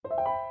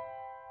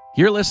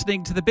You're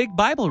listening to the Big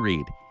Bible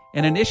Read,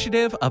 an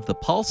initiative of the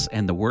Pulse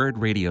and the Word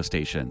radio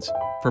stations.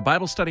 For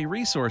Bible study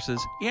resources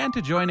and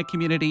to join a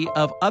community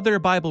of other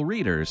Bible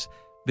readers,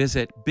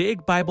 visit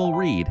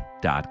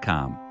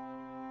bigbibleread.com.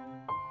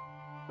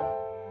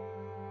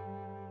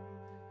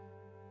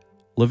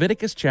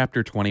 Leviticus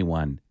chapter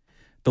 21.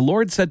 The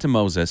Lord said to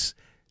Moses,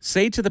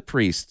 "Say to the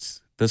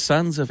priests, the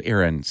sons of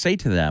Aaron, say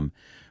to them,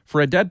 for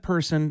a dead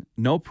person,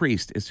 no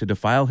priest is to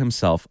defile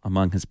himself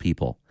among his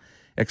people,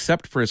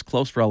 except for his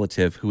close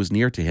relative who is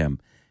near to him,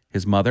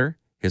 his mother,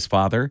 his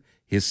father,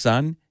 his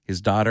son,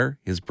 his daughter,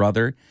 his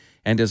brother,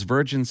 and his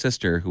virgin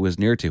sister who is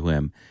near to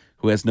him,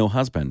 who has no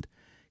husband.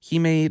 He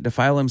may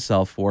defile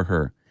himself for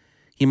her.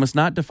 He must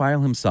not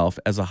defile himself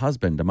as a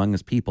husband among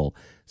his people,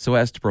 so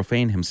as to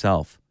profane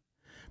himself.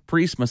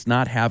 Priests must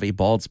not have a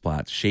bald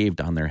spot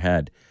shaved on their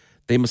head.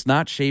 They must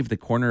not shave the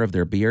corner of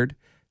their beard.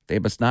 They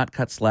must not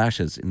cut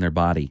slashes in their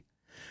body.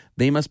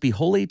 They must be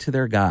holy to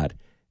their God,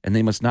 and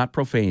they must not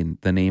profane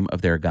the name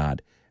of their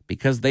God,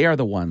 because they are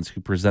the ones who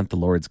present the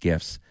Lord's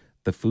gifts,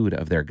 the food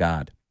of their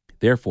God.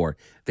 Therefore,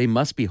 they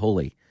must be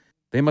holy.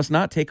 They must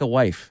not take a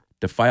wife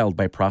defiled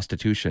by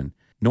prostitution,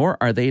 nor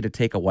are they to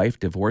take a wife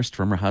divorced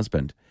from her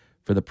husband,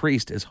 for the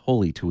priest is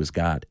holy to his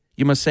God.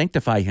 You must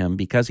sanctify him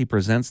because he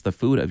presents the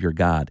food of your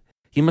God.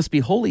 He must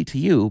be holy to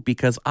you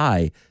because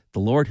I, the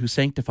Lord who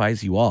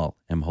sanctifies you all,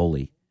 am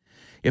holy.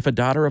 If a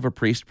daughter of a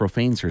priest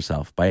profanes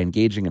herself by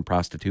engaging in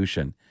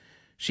prostitution,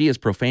 she is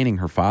profaning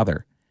her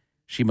father.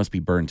 She must be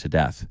burned to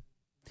death.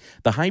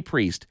 The high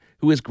priest,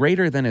 who is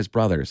greater than his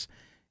brothers,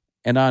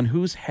 and on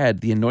whose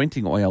head the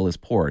anointing oil is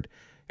poured,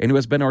 and who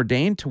has been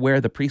ordained to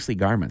wear the priestly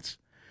garments,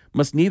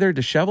 must neither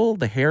dishevel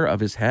the hair of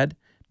his head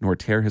nor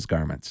tear his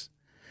garments.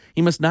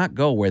 He must not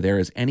go where there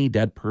is any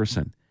dead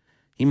person.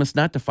 He must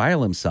not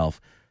defile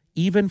himself,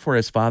 even for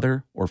his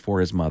father or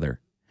for his mother.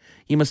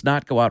 He must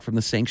not go out from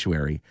the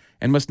sanctuary,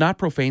 and must not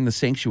profane the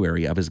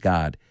sanctuary of his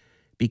God,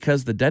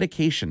 because the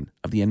dedication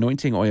of the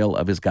anointing oil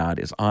of his God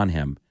is on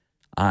him.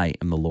 I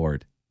am the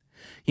Lord.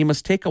 He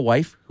must take a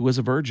wife who is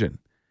a virgin.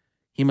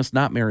 He must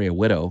not marry a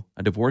widow,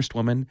 a divorced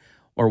woman,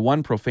 or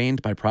one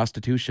profaned by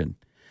prostitution.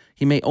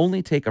 He may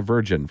only take a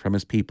virgin from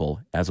his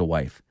people as a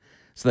wife,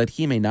 so that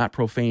he may not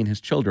profane his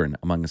children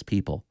among his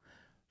people.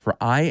 For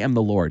I am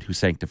the Lord who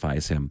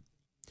sanctifies him.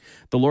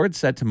 The Lord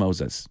said to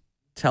Moses,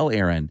 "Tell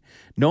Aaron,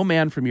 no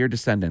man from your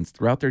descendants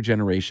throughout their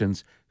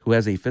generations who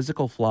has a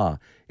physical flaw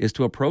is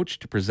to approach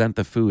to present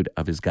the food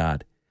of his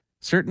God.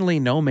 Certainly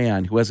no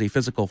man who has a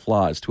physical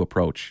flaw is to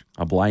approach,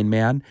 a blind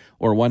man,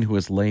 or one who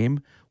is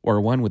lame, or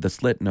one with a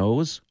slit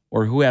nose,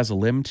 or who has a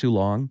limb too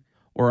long,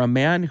 or a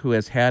man who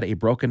has had a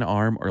broken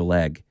arm or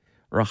leg,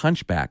 or a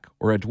hunchback,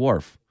 or a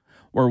dwarf,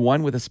 or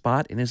one with a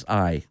spot in his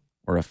eye,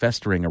 or a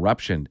festering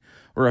eruption,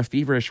 or a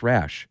feverish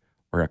rash,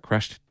 or a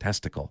crushed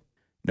testicle.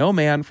 No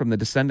man from the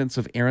descendants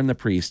of Aaron the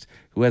priest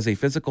who has a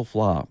physical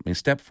flaw may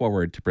step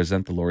forward to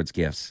present the Lord's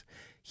gifts.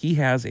 He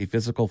has a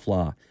physical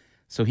flaw,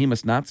 so he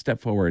must not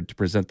step forward to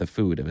present the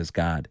food of his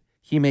God.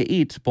 He may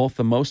eat both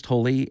the most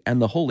holy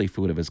and the holy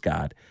food of his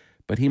God,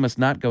 but he must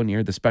not go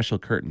near the special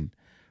curtain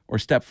or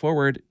step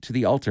forward to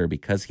the altar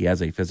because he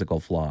has a physical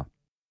flaw.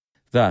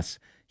 Thus,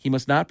 he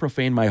must not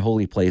profane my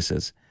holy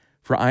places,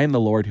 for I am the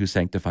Lord who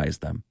sanctifies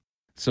them."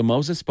 So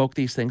Moses spoke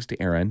these things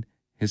to Aaron,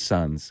 his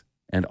sons,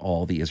 and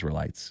all the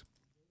Israelites.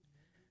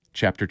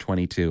 Chapter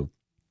 22.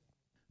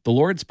 The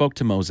Lord spoke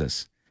to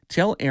Moses,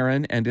 "Tell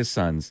Aaron and his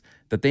sons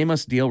that they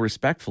must deal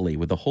respectfully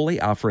with the holy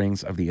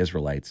offerings of the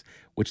Israelites,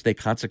 which they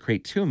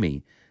consecrate to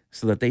me,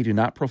 so that they do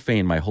not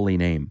profane my holy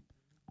name.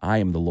 I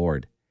am the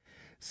Lord.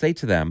 Say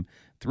to them,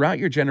 throughout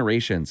your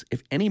generations,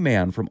 if any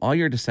man from all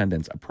your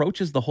descendants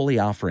approaches the holy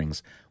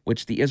offerings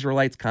which the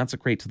Israelites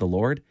consecrate to the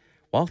Lord,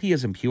 while he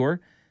is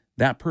impure,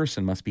 that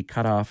person must be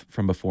cut off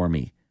from before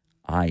me.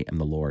 I am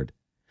the Lord.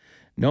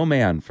 No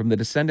man from the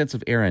descendants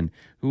of Aaron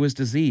who is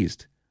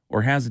diseased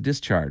or has a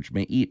discharge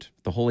may eat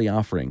the holy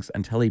offerings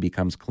until he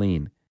becomes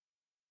clean.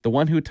 The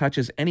one who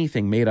touches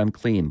anything made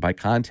unclean by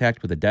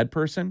contact with a dead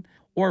person,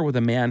 or with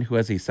a man who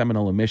has a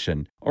seminal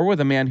emission, or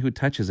with a man who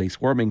touches a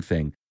swarming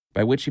thing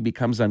by which he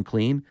becomes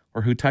unclean,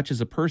 or who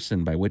touches a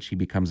person by which he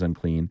becomes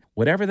unclean,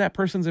 whatever that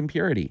person's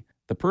impurity,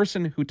 the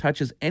person who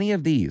touches any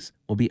of these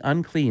will be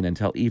unclean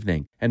until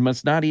evening, and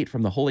must not eat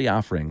from the holy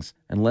offerings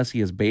unless he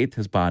has bathed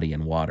his body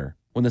in water.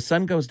 When the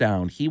sun goes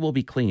down, he will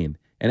be clean,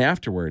 and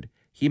afterward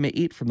he may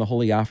eat from the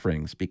holy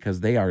offerings, because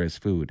they are his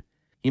food.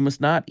 He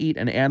must not eat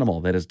an animal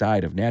that has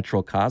died of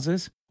natural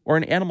causes, or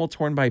an animal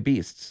torn by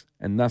beasts,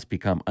 and thus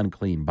become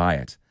unclean by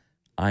it.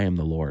 I am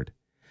the Lord.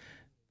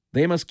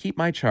 They must keep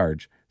my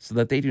charge, so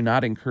that they do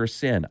not incur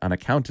sin on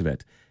account of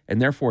it,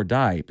 and therefore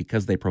die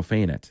because they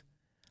profane it.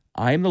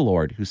 I am the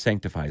Lord who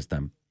sanctifies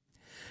them.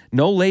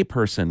 No lay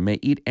person may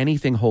eat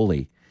anything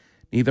holy,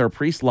 neither a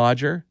priest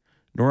lodger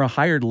nor a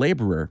hired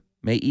laborer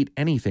may eat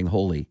anything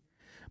holy.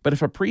 But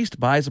if a priest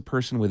buys a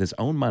person with his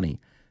own money,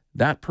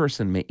 that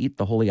person may eat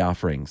the holy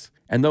offerings,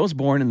 and those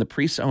born in the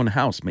priest's own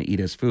house may eat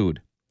his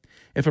food.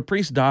 If a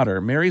priest's daughter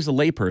marries a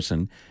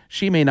layperson,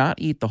 she may not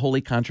eat the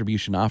holy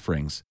contribution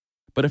offerings.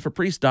 But if a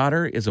priest's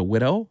daughter is a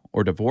widow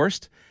or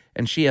divorced,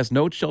 and she has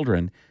no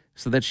children,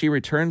 so that she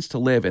returns to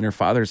live in her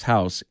father's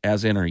house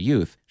as in her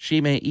youth,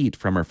 she may eat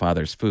from her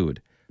father's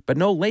food. But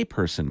no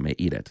layperson may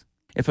eat it.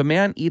 If a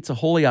man eats a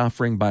holy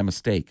offering by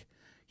mistake,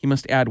 he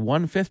must add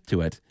 1/5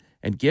 to it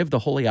and give the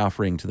holy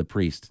offering to the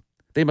priest.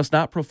 They must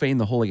not profane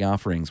the holy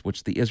offerings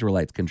which the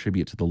Israelites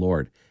contribute to the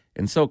Lord,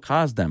 and so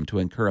cause them to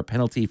incur a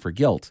penalty for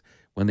guilt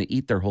when they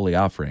eat their holy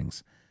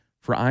offerings.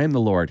 For I am the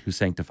Lord who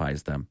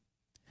sanctifies them.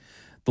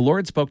 The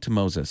Lord spoke to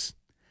Moses,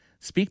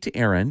 "Speak to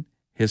Aaron,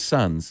 his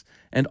sons,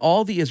 and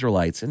all the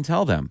Israelites, and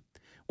tell them,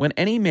 when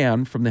any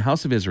man from the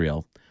house of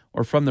Israel,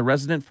 or from the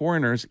resident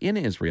foreigners in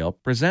Israel,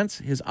 presents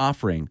his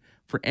offering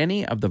for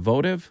any of the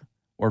votive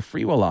or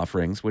freewill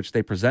offerings which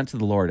they present to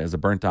the Lord as a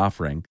burnt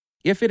offering,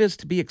 if it is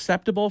to be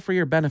acceptable for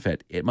your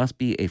benefit, it must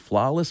be a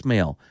flawless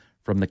male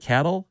from the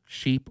cattle,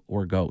 sheep,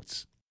 or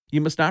goats.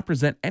 You must not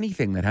present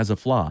anything that has a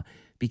flaw,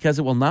 because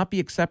it will not be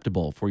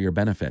acceptable for your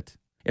benefit.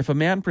 If a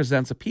man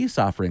presents a peace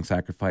offering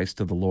sacrifice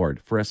to the Lord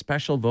for a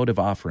special votive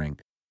offering,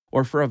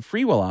 or for a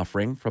freewill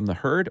offering from the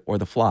herd or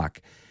the flock,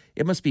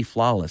 it must be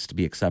flawless to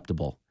be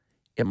acceptable.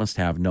 It must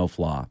have no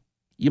flaw.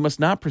 You must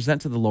not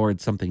present to the Lord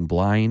something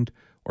blind,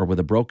 or with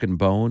a broken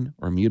bone,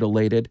 or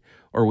mutilated,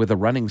 or with a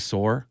running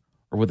sore,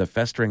 or with a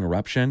festering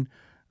eruption,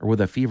 or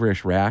with a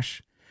feverish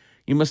rash.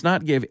 You must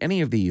not give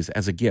any of these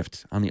as a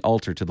gift on the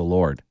altar to the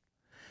Lord.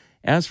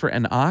 As for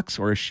an ox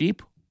or a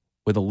sheep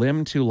with a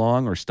limb too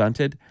long or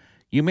stunted,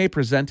 you may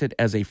present it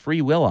as a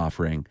free will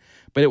offering,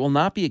 but it will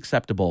not be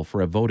acceptable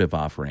for a votive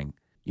offering.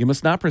 You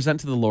must not present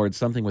to the Lord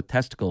something with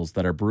testicles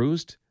that are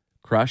bruised,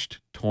 crushed,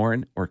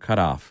 torn, or cut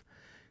off.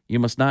 You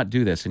must not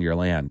do this in your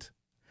land.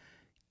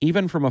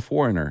 Even from a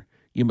foreigner,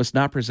 you must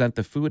not present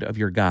the food of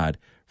your God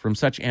from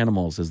such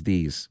animals as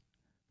these,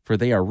 for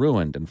they are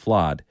ruined and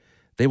flawed.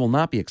 They will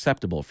not be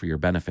acceptable for your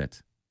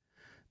benefit.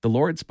 The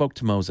Lord spoke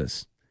to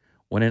Moses,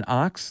 "When an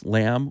ox,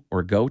 lamb,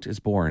 or goat is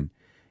born,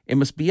 it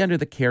must be under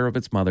the care of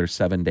its mother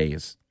 7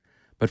 days.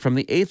 But from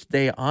the 8th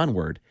day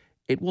onward,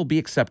 it will be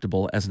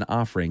acceptable as an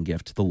offering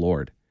gift to the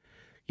Lord.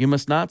 You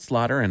must not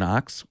slaughter an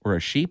ox or a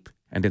sheep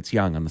and its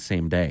young on the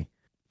same day.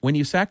 When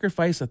you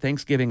sacrifice a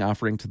thanksgiving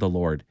offering to the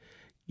Lord,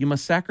 you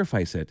must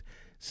sacrifice it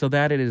so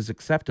that it is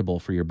acceptable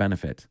for your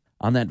benefit.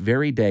 On that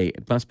very day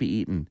it must be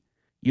eaten.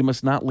 You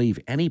must not leave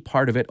any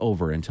part of it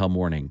over until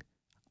morning.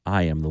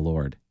 I am the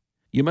Lord.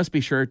 You must be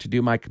sure to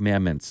do my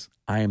commandments.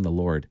 I am the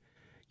Lord.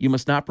 You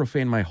must not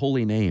profane my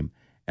holy name,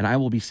 and I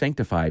will be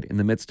sanctified in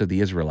the midst of the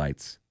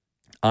Israelites.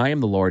 I am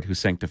the Lord who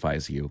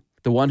sanctifies you,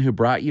 the one who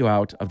brought you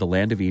out of the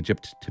land of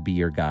Egypt to be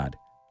your God.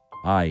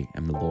 I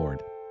am the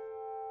Lord."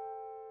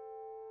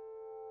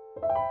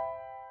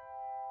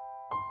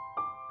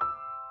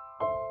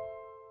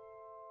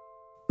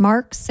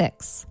 Mark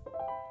 6.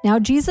 Now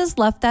Jesus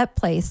left that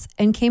place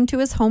and came to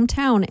his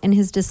hometown, and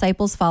his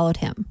disciples followed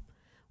him.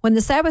 When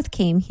the Sabbath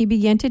came, he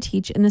began to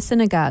teach in the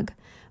synagogue.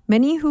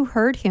 Many who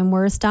heard him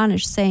were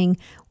astonished, saying,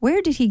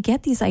 "Where did he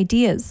get these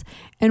ideas?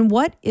 And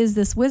what is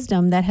this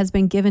wisdom that has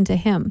been given to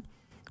him?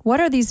 What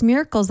are these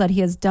miracles that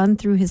he has done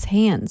through his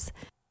hands?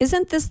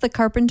 Isn't this the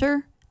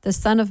carpenter, the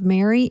son of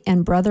Mary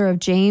and brother of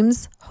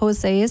James,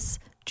 Hoseas,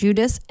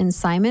 Judas, and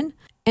Simon?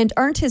 And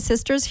aren't his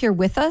sisters here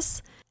with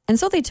us?" And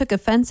so they took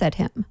offense at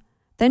him.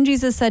 Then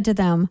Jesus said to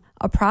them,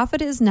 "A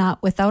prophet is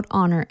not without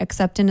honor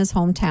except in his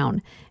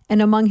hometown,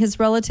 and among his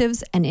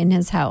relatives, and in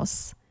his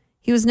house."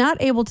 He was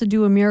not able to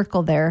do a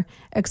miracle there,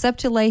 except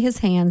to lay his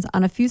hands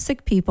on a few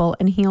sick people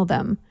and heal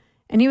them.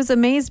 And he was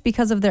amazed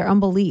because of their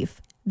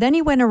unbelief. Then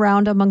he went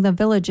around among the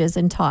villages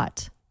and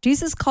taught.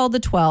 Jesus called the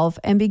 12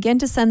 and began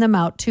to send them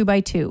out 2 by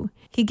 2.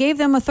 He gave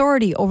them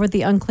authority over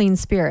the unclean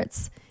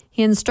spirits.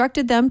 He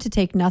instructed them to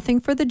take nothing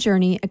for the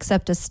journey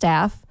except a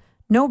staff,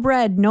 no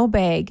bread, no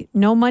bag,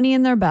 no money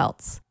in their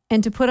belts,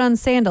 and to put on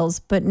sandals,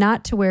 but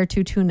not to wear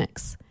 2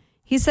 tunics.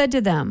 He said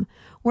to them,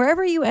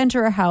 "Wherever you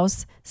enter a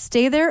house,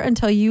 stay there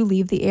until you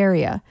leave the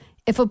area.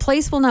 If a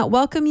place will not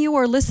welcome you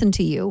or listen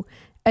to you,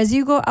 as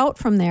you go out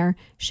from there,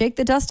 shake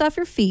the dust off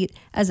your feet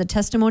as a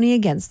testimony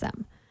against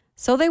them."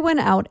 So they went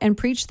out and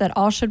preached that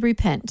all should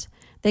repent.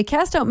 They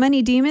cast out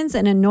many demons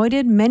and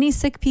anointed many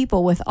sick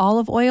people with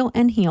olive oil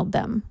and healed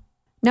them.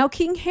 Now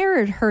King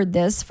Herod heard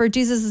this, for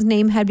Jesus'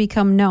 name had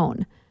become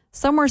known.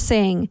 Some were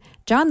saying,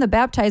 "John the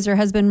Baptizer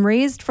has been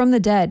raised from the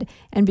dead,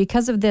 and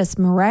because of this,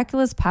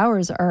 miraculous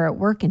powers are at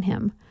work in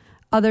him."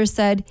 Others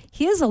said,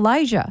 "He is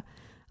Elijah."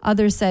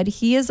 Others said,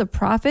 "He is a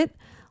prophet,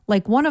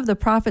 like one of the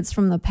prophets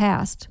from the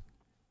past."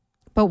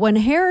 But when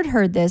Herod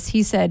heard this,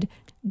 he said,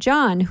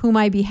 "John, whom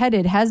I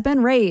beheaded, has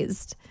been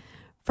raised."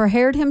 For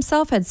Herod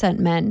himself had sent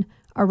men,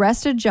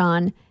 arrested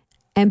John,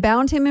 and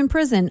bound him in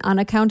prison on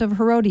account of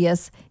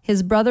Herodias,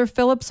 his brother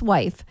Philip's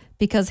wife,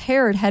 because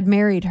Herod had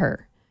married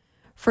her.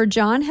 For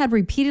John had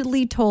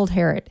repeatedly told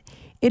Herod,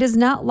 "It is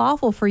not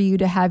lawful for you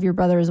to have your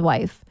brother's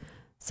wife."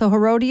 So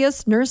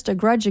Herodias nursed a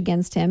grudge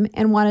against him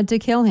and wanted to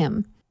kill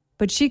him.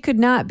 But she could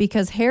not,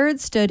 because Herod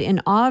stood in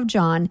awe of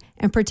John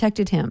and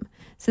protected him,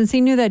 since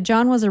he knew that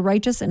John was a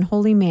righteous and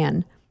holy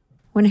man.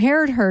 When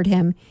Herod heard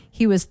him,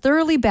 he was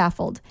thoroughly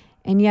baffled,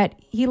 and yet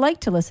he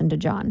liked to listen to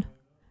John.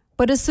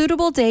 But a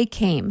suitable day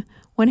came,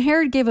 When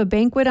Herod gave a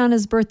banquet on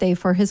his birthday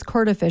for his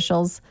court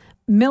officials,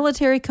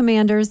 military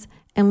commanders,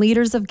 and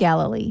leaders of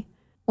Galilee.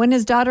 When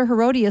his daughter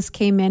Herodias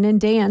came in and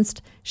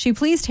danced, she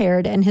pleased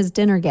Herod and his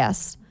dinner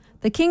guests.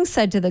 The king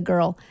said to the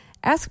girl,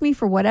 "Ask me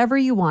for whatever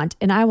you want,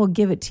 and I will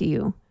give it to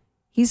you."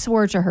 He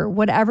swore to her,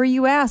 "Whatever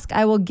you ask,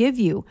 I will give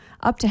you,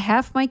 up to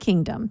half my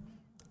kingdom."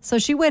 So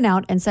she went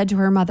out and said to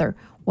her mother,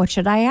 "What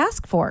should I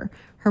ask for?"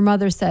 Her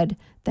mother said,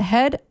 "The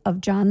head of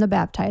John the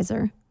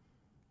Baptizer."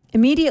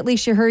 Immediately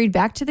she hurried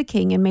back to the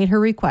king and made her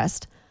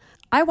request,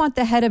 "I want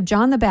the head of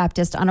John the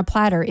Baptist on a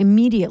platter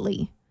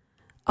immediately."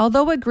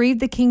 Although it grieved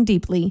the king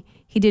deeply,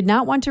 he did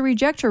not want to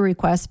reject her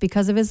request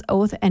because of his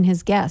oath and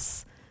his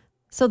guests.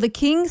 So the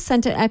king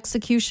sent an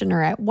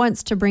executioner at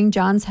once to bring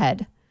John's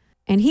head,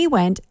 and he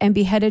went and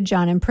beheaded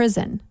John in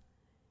prison.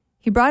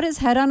 He brought his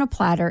head on a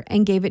platter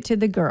and gave it to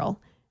the girl,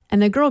 and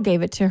the girl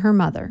gave it to her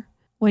mother.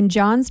 When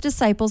John's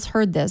disciples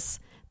heard this,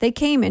 they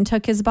came and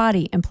took his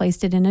body and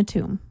placed it in a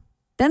tomb.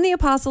 Then the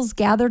apostles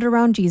gathered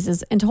around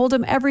Jesus and told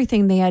him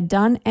everything they had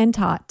done and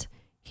taught.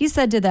 He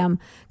said to them,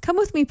 "Come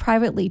with me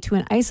privately to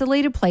an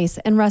isolated place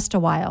and rest a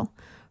while."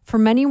 For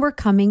many were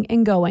coming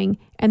and going,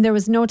 and there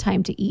was no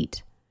time to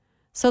eat.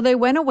 So they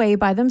went away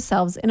by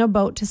themselves in a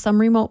boat to some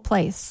remote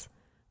place.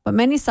 But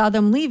many saw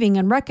them leaving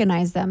and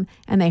recognized them,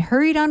 and they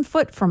hurried on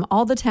foot from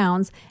all the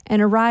towns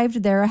and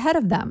arrived there ahead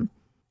of them.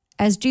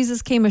 As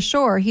Jesus came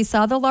ashore, he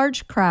saw the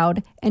large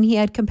crowd, and he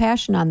had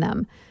compassion on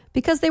them,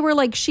 because they were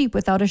like sheep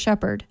without a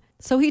shepherd.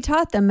 So he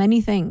taught them many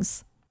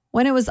things.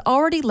 When it was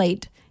already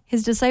late,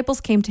 his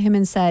disciples came to him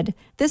and said,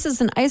 "This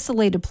is an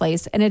isolated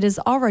place, and it is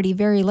already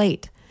very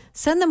late.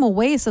 Send them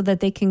away so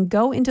that they can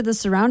go into the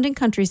surrounding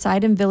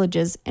countryside and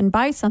villages and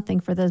buy something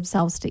for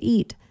themselves to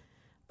eat."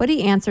 But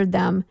he answered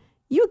them,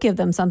 "You give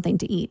them something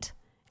to eat."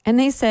 And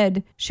they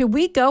said, "Should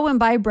we go and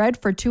buy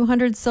bread for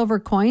 200 silver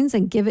coins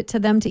and give it to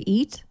them to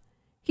eat?"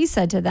 He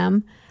said to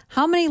them,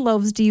 "How many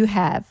loaves do you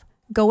have?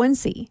 Go and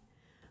see."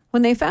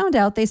 When they found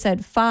out, they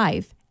said,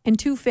 5 and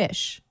 2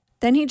 fish.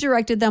 Then he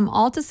directed them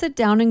all to sit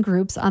down in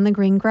groups on the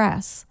green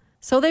grass.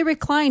 So they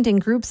reclined in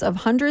groups of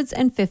hundreds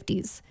and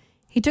 50s.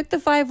 He took the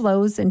 5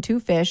 loaves and 2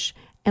 fish,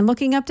 and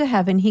looking up to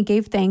heaven, he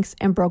gave thanks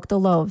and broke the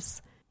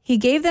loaves. He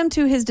gave them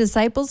to his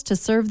disciples to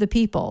serve the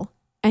people,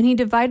 and he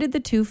divided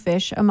the 2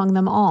 fish among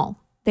them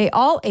all. They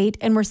all ate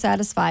and were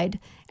satisfied,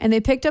 and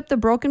they picked up the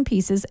broken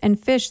pieces and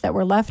fish that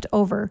were left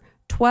over,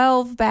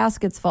 12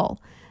 baskets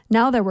full.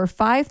 Now there were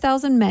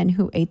 5,000 men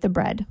who ate the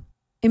bread.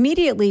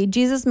 Immediately,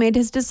 Jesus made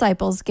his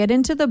disciples get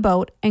into the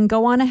boat and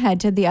go on ahead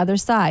to the other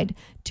side,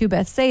 to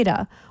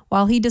Bethsaida,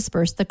 while he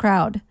dispersed the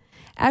crowd.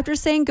 After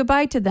saying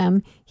goodbye to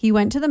them, he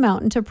went to the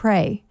mountain to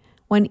pray.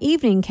 When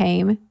evening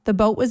came, the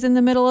boat was in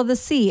the middle of the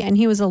sea, and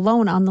he was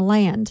alone on the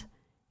land.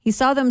 He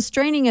saw them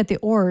straining at the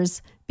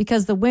oars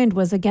because the wind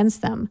was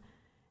against them.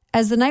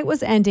 As the night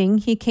was ending,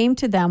 he came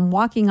to them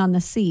walking on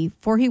the sea,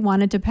 for he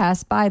wanted to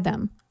pass by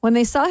them. When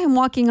they saw him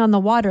walking on the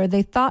water,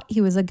 they thought he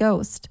was a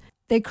ghost.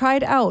 They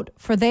cried out,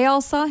 for they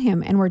all saw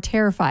him and were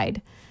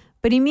terrified.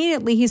 But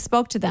immediately he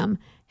spoke to them,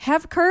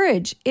 "Have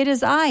courage, it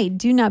is I,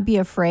 do not be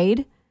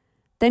afraid."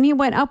 Then he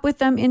went up with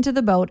them into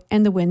the boat,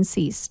 and the wind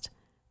ceased.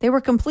 They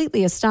were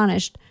completely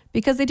astonished,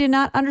 because they did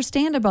not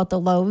understand about the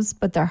loaves,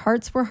 but their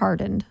hearts were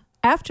hardened.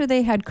 After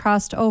they had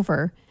crossed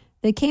over,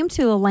 they came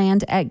to the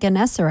land at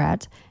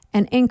Gennesaret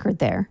and anchored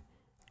there.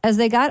 As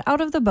they got out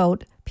of the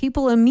boat,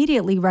 people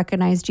immediately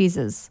recognized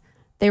Jesus.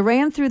 They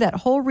ran through that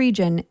whole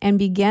region and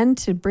began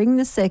to bring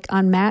the sick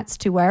on mats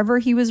to wherever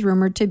he was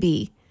rumored to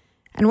be.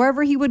 And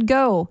wherever he would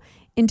go,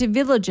 into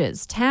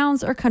villages,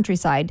 towns, or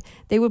countryside,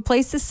 they would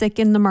place the sick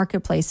in the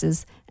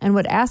marketplaces and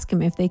would ask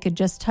him if they could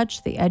just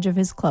touch the edge of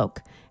his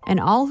cloak. And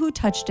all who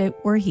touched it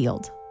were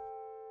healed.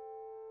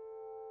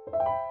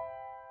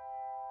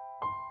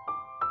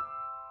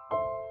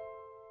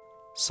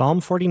 Psalm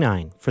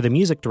 49, for the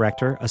music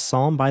director, a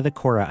psalm by the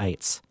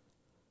Korahites.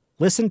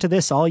 Listen to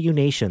this, all you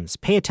nations.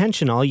 Pay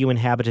attention, all you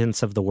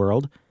inhabitants of the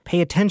world.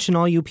 Pay attention,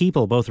 all you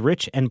people, both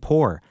rich and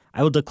poor.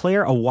 I will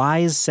declare a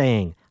wise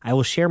saying. I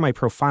will share my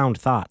profound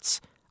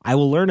thoughts. I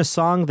will learn a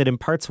song that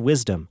imparts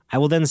wisdom. I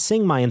will then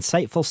sing my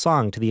insightful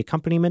song to the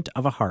accompaniment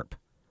of a harp.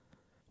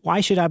 Why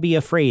should I be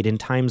afraid in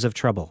times of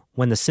trouble,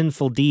 when the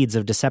sinful deeds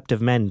of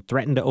deceptive men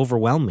threaten to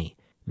overwhelm me?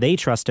 They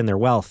trust in their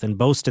wealth and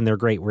boast in their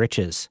great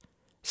riches.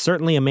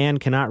 Certainly a man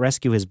cannot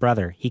rescue his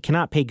brother. He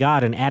cannot pay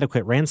God an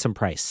adequate ransom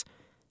price.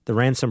 The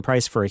ransom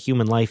price for a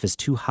human life is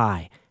too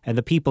high, and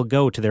the people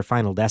go to their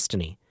final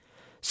destiny,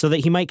 so that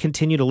he might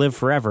continue to live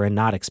forever and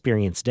not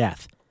experience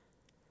death.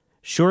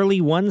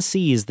 Surely one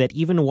sees that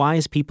even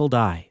wise people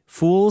die.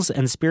 Fools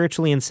and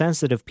spiritually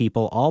insensitive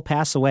people all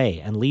pass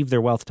away and leave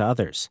their wealth to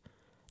others.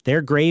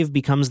 Their grave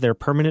becomes their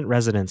permanent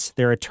residence,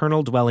 their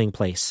eternal dwelling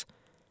place.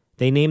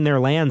 They name their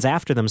lands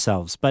after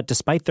themselves, but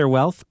despite their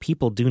wealth,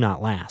 people do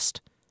not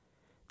last.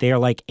 They are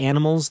like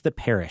animals that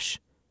perish.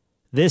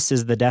 This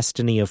is the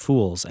destiny of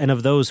fools and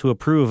of those who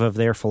approve of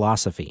their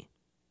philosophy.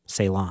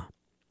 Selah.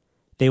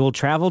 They will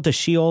travel to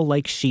Sheol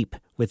like sheep,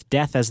 with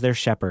death as their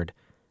shepherd.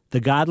 The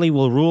godly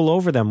will rule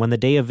over them when the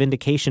day of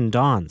vindication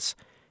dawns.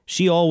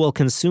 Sheol will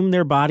consume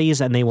their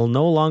bodies, and they will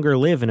no longer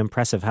live in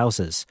impressive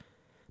houses.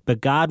 But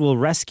God will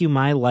rescue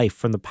my life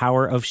from the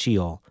power of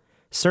Sheol.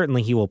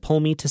 Certainly he will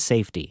pull me to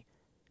safety.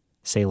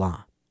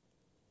 Selah.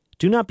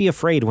 Do not be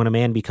afraid when a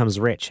man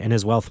becomes rich and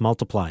his wealth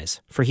multiplies,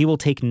 for he will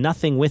take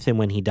nothing with him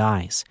when he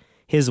dies.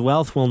 His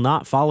wealth will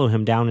not follow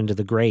him down into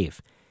the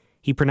grave.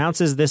 He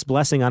pronounces this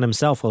blessing on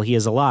himself while he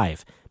is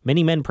alive.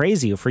 Many men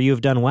praise you, for you have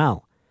done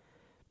well.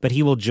 But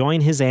he will join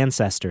his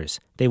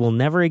ancestors. They will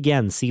never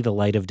again see the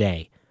light of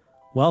day.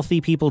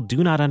 Wealthy people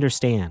do not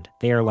understand.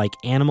 They are like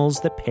animals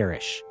that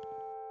perish.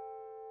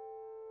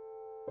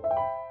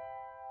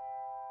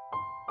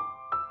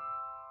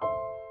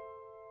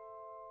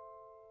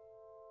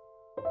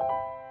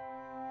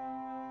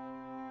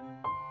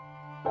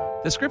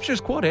 The scriptures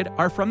quoted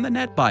are from the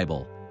Net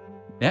Bible,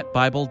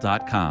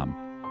 netbible.com.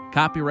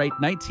 Copyright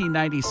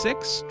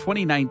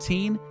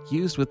 1996-2019,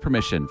 used with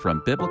permission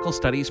from Biblical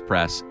Studies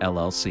Press,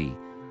 LLC.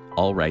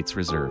 All rights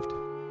reserved.